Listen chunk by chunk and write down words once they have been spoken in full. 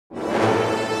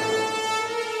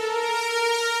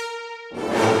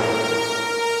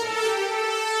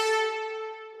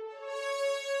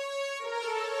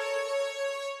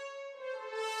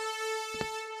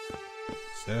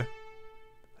Sir,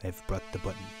 I have brought the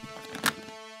button.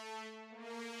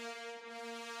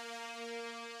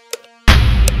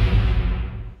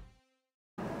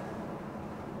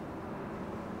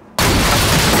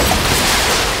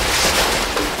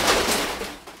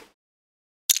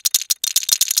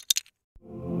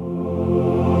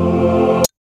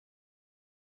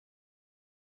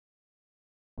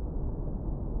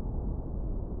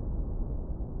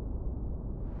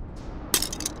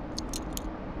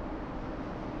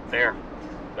 There.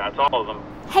 That's all of them.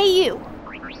 Hey, you!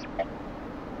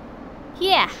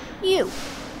 Yeah, you.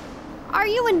 Are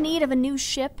you in need of a new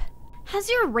ship? Has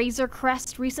your Razor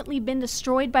Crest recently been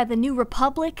destroyed by the New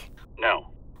Republic?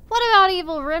 No. What about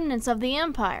evil remnants of the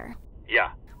Empire?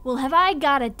 Yeah. Well, have I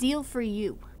got a deal for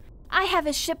you? I have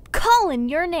a ship calling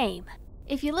your name.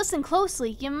 If you listen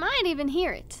closely, you might even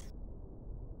hear it.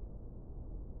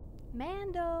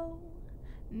 Mando,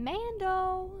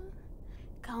 Mando,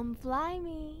 come fly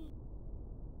me.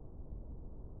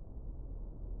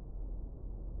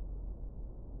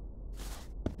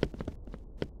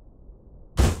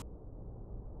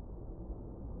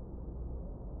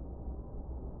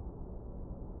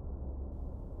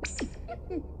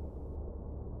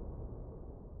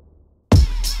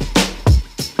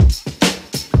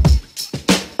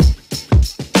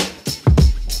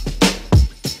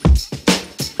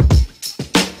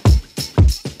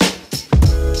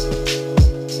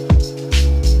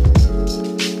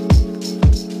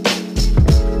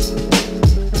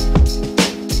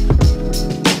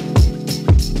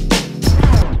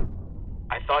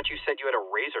 You said you had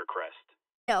a Razor Crest.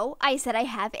 No, I said I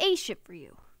have a ship for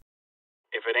you.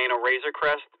 If it ain't a Razor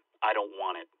Crest, I don't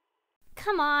want it.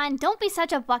 Come on, don't be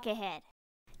such a buckethead.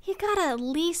 You gotta at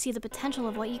least see the potential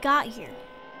of what you got here.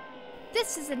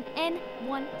 This is an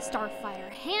N-1 Starfighter,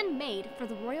 handmade for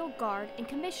the Royal Guard and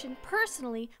commissioned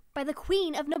personally by the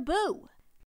Queen of Naboo.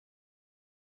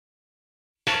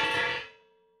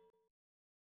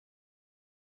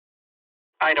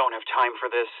 I don't have time for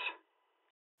this.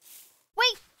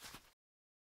 Wait!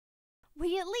 Will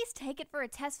you at least take it for a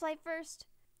test flight first?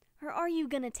 Or are you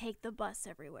gonna take the bus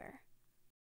everywhere?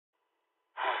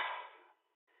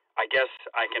 I guess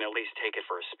I can at least take it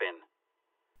for a spin.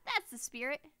 That's the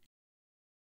spirit.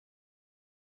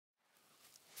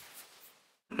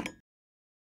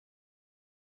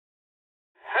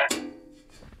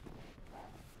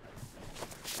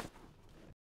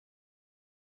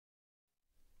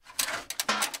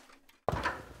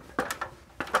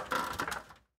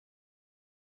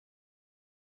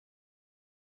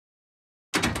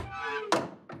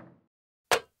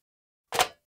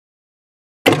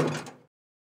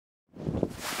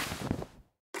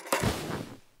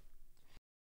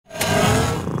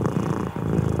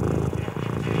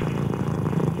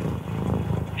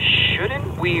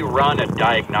 Shouldn't we run a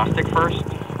diagnostic first?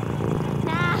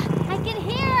 Nah, I can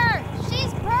hear her!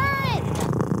 She's purring!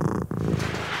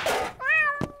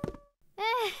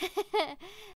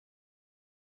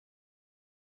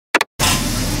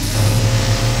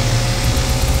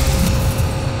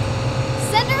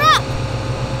 Send her up!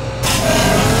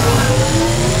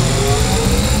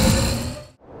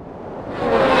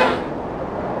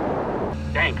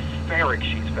 Dang, Ferric,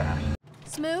 she's fast.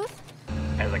 Smooth?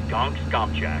 As a gonk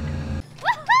scumjack.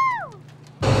 Woohoo!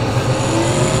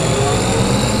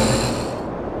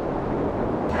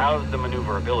 How's the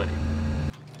maneuverability?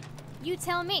 You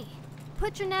tell me.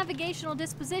 Put your navigational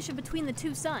disposition between the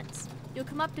two suns. You'll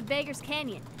come up to Beggar's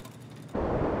Canyon.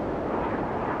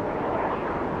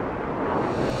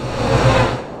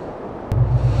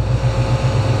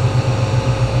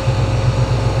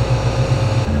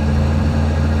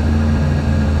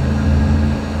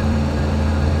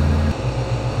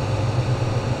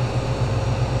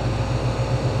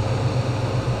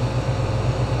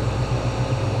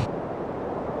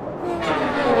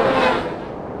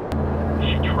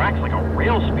 Tracks like a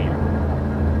rail speeder.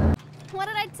 What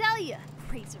did I tell you?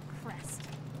 Razor Crest.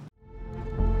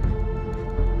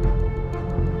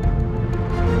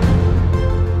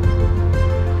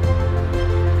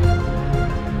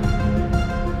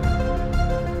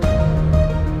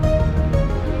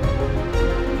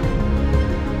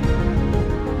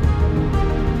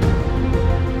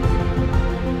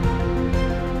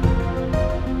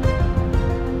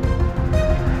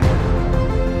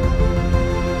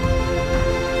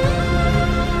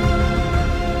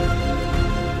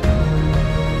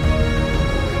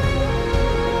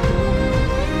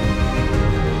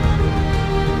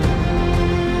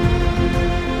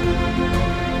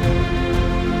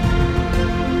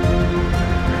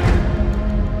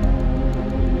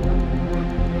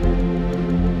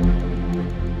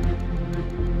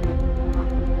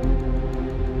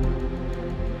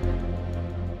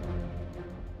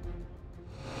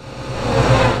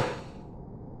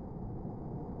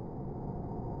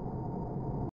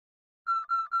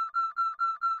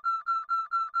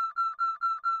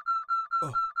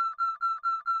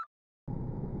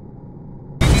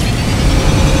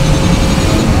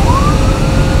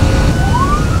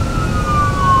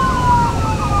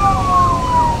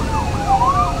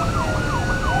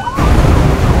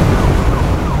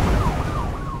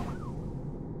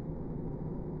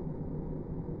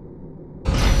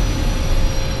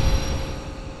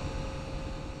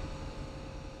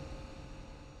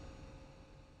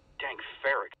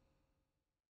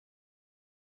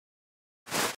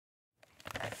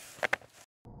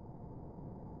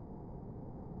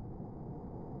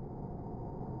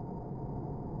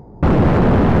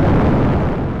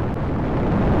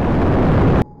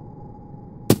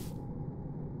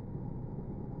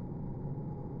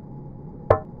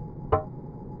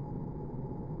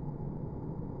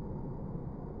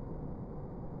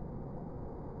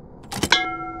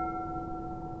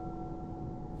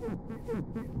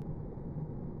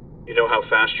 You know how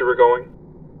fast you were going?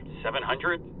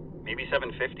 700? Maybe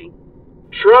 750?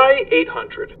 Try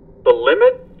 800. The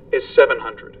limit is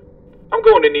 700. I'm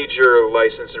going to need your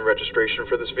license and registration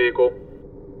for this vehicle.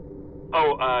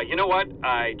 Oh, you know what?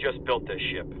 I just built this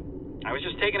ship. I was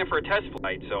just taking it for a test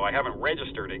flight, so I haven't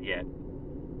registered it yet.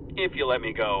 If you let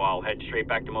me go, I'll head straight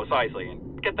back to Mos Eisley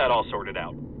and get that all sorted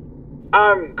out.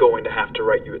 I'm going to have to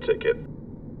write you a ticket.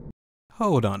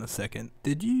 Hold on a second.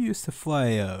 Did you used to fly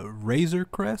a Razor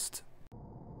Crest?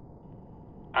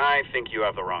 I think you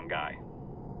have the wrong guy.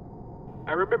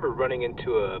 I remember running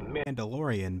into a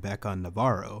Mandalorian back on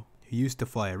Navarro who used to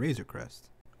fly a Razor Crest.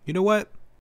 You know what?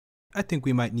 I think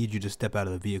we might need you to step out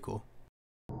of the vehicle.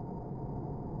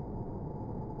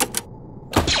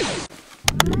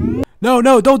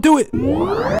 No, don't do it!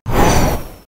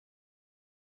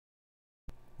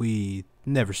 We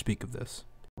never speak of this.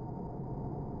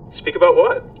 Speak about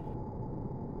what?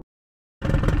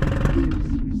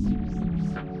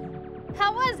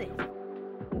 How was it?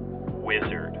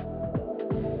 Wizard.